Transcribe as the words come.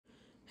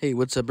Hey,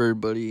 what's up,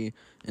 everybody?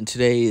 And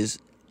today is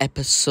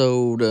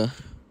episode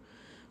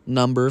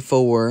number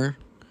 4,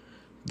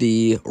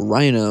 the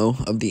rhino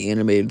of the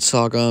animated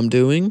saga I'm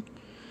doing.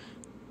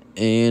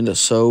 And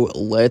so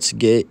let's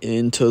get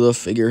into the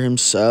figure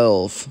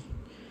himself.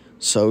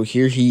 So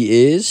here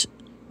he is,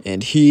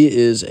 and he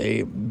is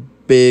a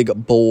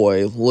big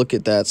boy. Look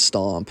at that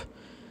stomp.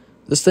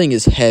 This thing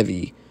is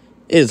heavy.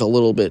 It is a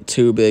little bit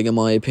too big, in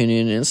my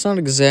opinion, and it's not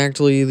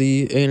exactly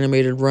the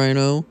animated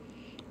rhino,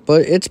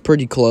 but it's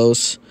pretty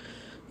close.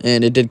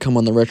 And it did come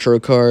on the retro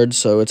card,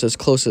 so it's as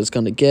close as it's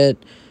going to get.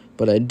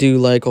 But I do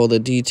like all the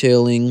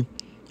detailing.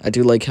 I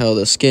do like how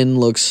the skin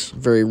looks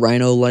very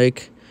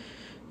rhino-like.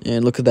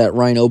 And look at that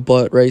rhino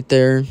butt right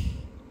there.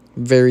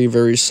 Very,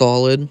 very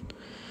solid.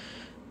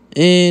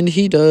 And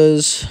he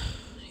is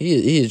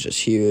just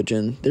huge.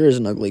 And there is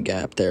an ugly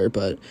gap there,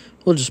 but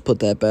we'll just put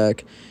that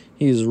back.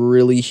 He's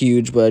really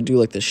huge, but I do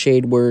like the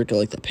shade work. I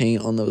like the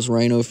paint on those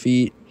rhino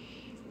feet.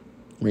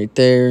 Right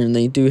there, and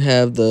they do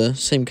have the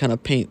same kind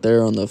of paint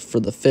there for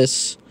the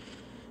fists,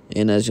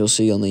 and as you'll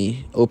see on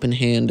the open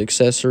hand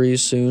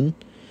accessories soon.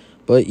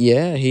 But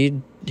yeah, he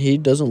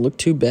doesn't look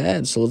too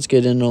bad. So let's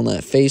get in on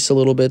that face a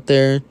little bit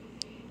there.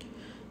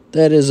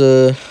 That is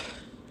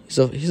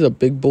he's a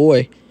big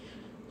boy,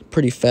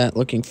 pretty fat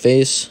looking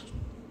face.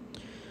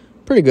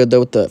 Pretty good though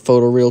with that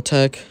photoreal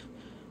tech.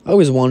 I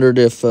always wondered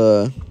if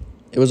it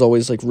was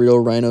always like real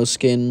rhino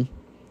skin.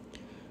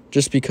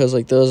 Just because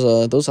like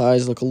those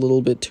eyes look a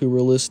little bit too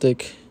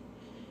realistic,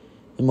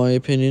 in my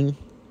opinion.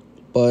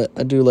 But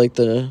I do like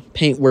the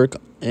paintwork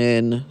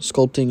and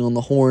sculpting on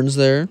the horns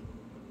there.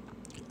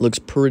 Looks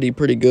pretty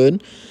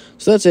good.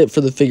 So that's it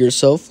for the figure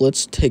itself.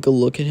 Let's take a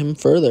look at him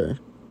further.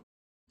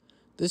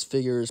 This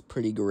figure is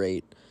pretty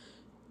great.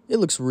 It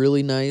looks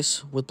really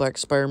nice with Black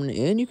Spider-Man,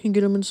 and you can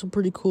get him in some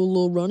pretty cool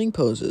little running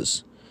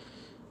poses.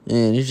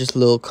 And he's just a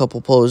little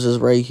couple poses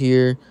right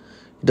here.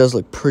 He does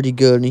look pretty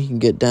good, and he can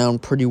get down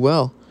pretty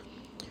well.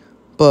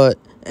 But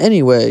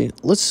anyway,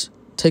 let's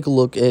take a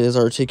look at his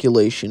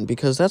articulation,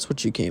 because that's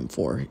what you came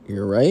for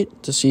here, right?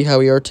 To see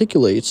how he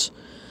articulates.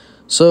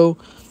 So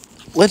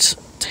let's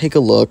take a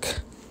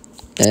look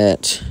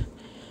at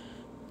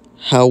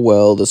how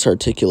well this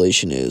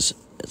articulation is.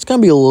 It's going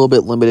to be a little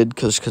bit limited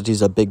because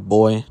he's a big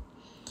boy,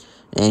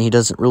 and he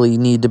doesn't really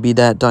need to be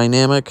that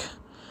dynamic.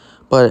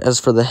 But as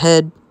for the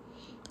head,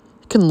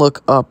 it can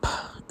look up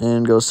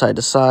and go side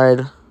to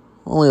side,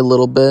 only a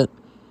little bit.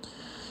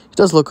 He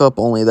does look up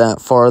only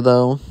that far,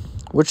 though,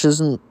 which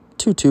isn't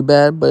too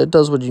bad, but it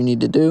does what you need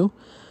to do.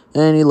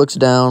 And he looks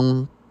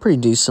down pretty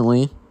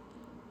decently.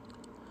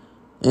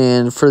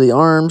 And for the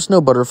arms, no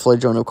butterfly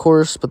joint, of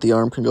course, but the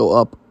arm can go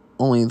up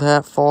only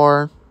that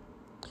far.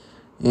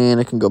 And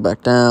it can go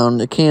back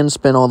down. It can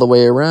spin all the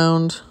way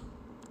around.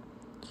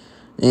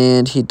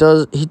 And he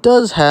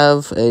does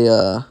have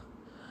a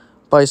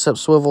bicep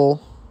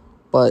swivel,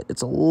 but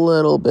it's a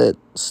little bit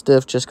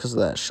stiff just because of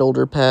that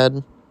shoulder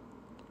pad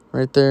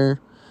right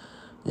there.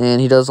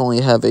 And he does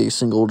only have a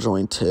single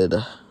jointed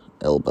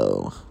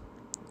elbow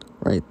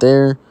right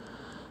there.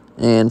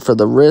 And for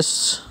the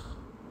wrists,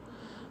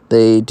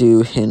 they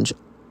do hinge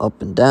up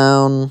and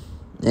down,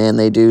 and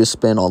they do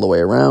spin all the way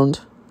around,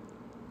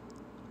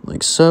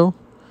 like so.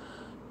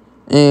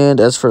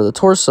 And as for the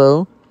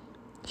torso,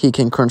 he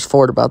can crunch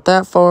forward about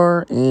that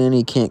far, and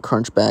he can't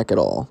crunch back at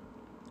all.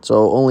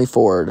 So only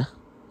forward.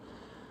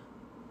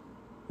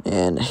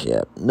 And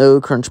yeah,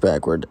 no crunch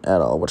backward at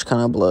all, which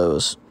kind of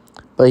blows.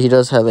 But he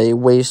does have a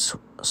waist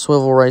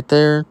swivel right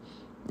there,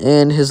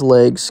 and his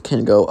legs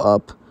can go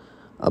up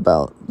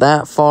about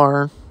that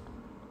far,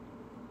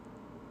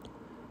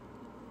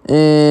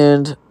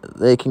 and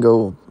they can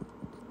go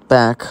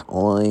back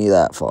only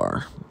that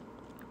far.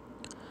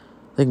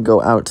 They can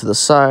go out to the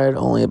side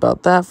only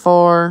about that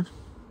far,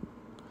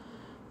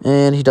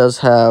 and he does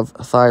have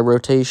thigh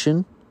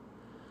rotation.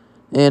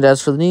 And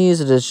as for the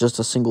knees, it is just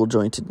a single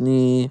jointed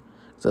knee.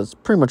 That's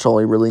pretty much all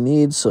he really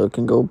needs, so it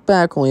can go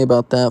back only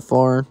about that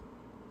far.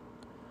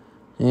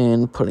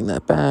 And putting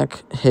that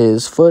back,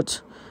 his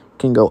foot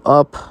can go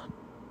up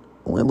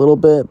only a little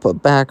bit,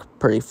 but back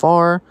pretty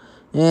far.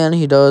 And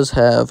he does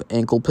have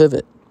ankle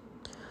pivot.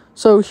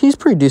 So he's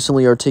pretty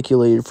decently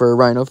articulated for a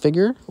rhino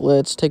figure.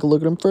 Let's take a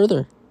look at him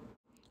further.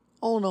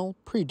 All in all,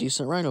 pretty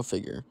decent rhino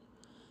figure.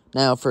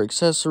 Now for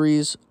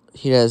accessories,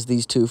 he has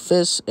these two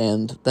fists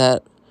and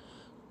that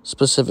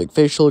specific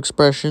facial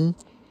expression.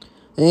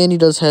 And he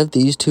does have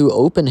these two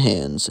open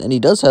hands. And he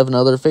does have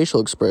another facial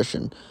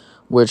expression,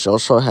 which I'll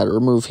show how to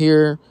remove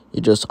here.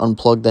 You just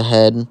unplug the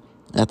head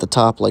at the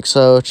top like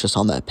so. It's just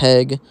on that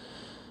peg.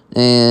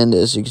 And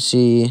as you can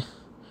see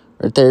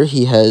right there,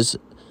 he has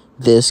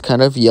this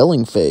kind of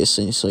yelling face.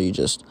 And so you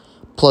just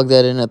plug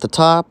that in at the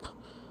top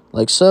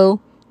like so.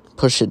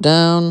 Push it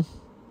down.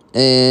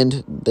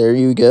 And there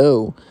you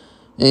go.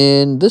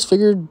 And this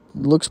figure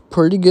looks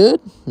pretty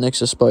good next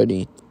to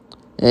Spidey.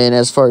 And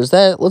as far as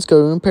that, let's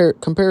go to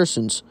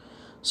comparisons.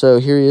 So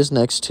here he is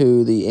next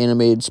to the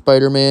animated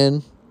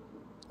Spider-Man.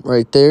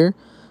 Right there.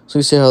 So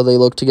you see how they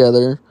look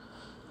together.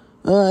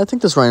 I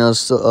think this rhino is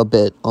still a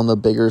bit on the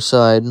bigger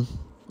side.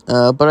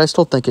 But I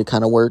still think it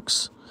kind of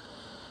works.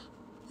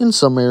 in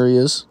some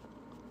areas.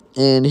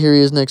 And here he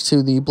is next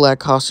to the black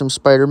costume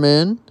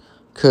Spider-Man,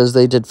 because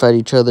they did fight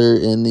each other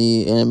in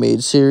the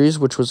animated series,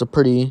 which was a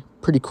pretty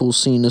cool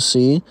scene to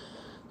see.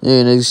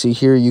 And as you see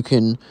here, you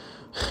can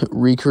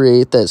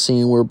recreate that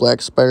scene where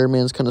Black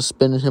Spider-Man's kind of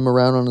spinning him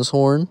around on his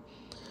horn.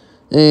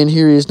 And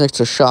here he is next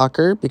to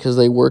Shocker, because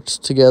they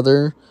worked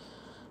together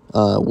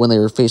when they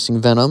were facing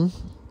Venom.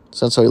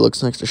 So that's how he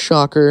looks next to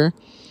Shocker.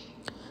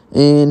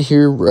 And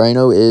here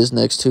Rhino is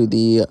next to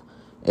the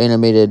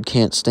animated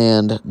Can't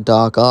Stand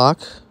Doc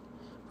Ock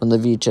from the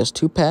VHS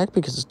 2-pack,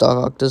 because Doc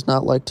Ock does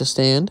not like to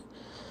stand.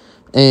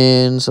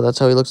 And so that's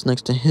how he looks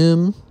next to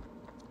him.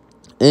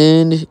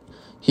 And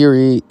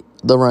here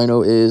the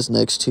Rhino is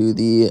next to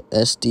the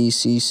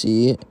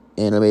SDCC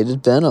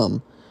animated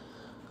Venom.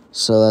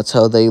 So that's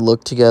how they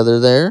look together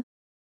there.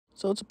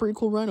 So it's a pretty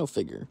cool Rhino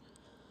figure.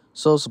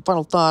 So some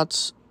final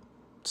thoughts.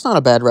 It's not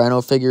a bad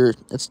Rhino figure.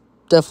 It's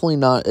definitely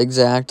not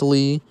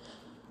exactly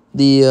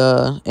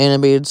the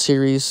animated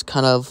series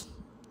kind of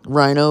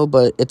Rhino,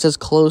 but it's as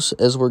close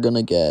as we're going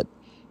to get.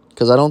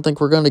 Because I don't think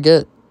we're going to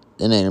get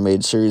an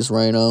animated series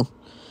Rhino.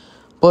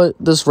 But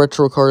this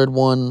retro carded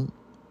one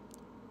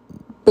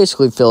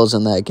basically fills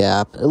in that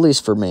gap, at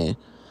least for me.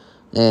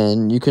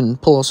 And you can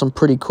pull off some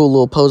pretty cool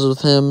little poses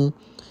with him.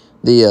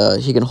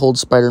 He can hold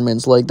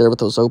Spider-Man's leg there with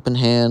those open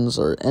hands,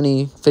 or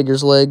any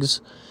figure's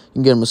legs. You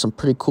can get him with some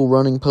pretty cool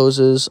running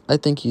poses. I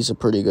think he's a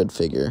pretty good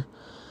figure.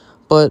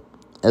 But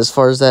as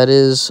far as that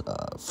is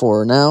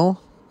for now,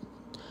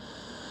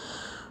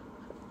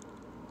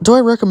 do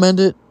I recommend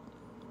it?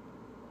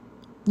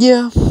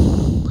 Yeah,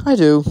 I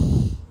do.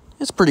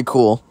 It's pretty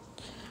cool.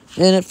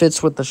 And it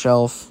fits with the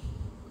shelf.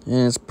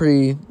 And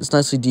it's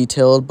nicely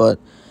detailed, but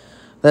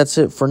that's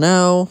it for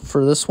now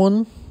for this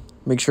one.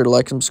 Make sure to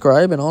like and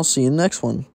subscribe, and I'll see you in the next one.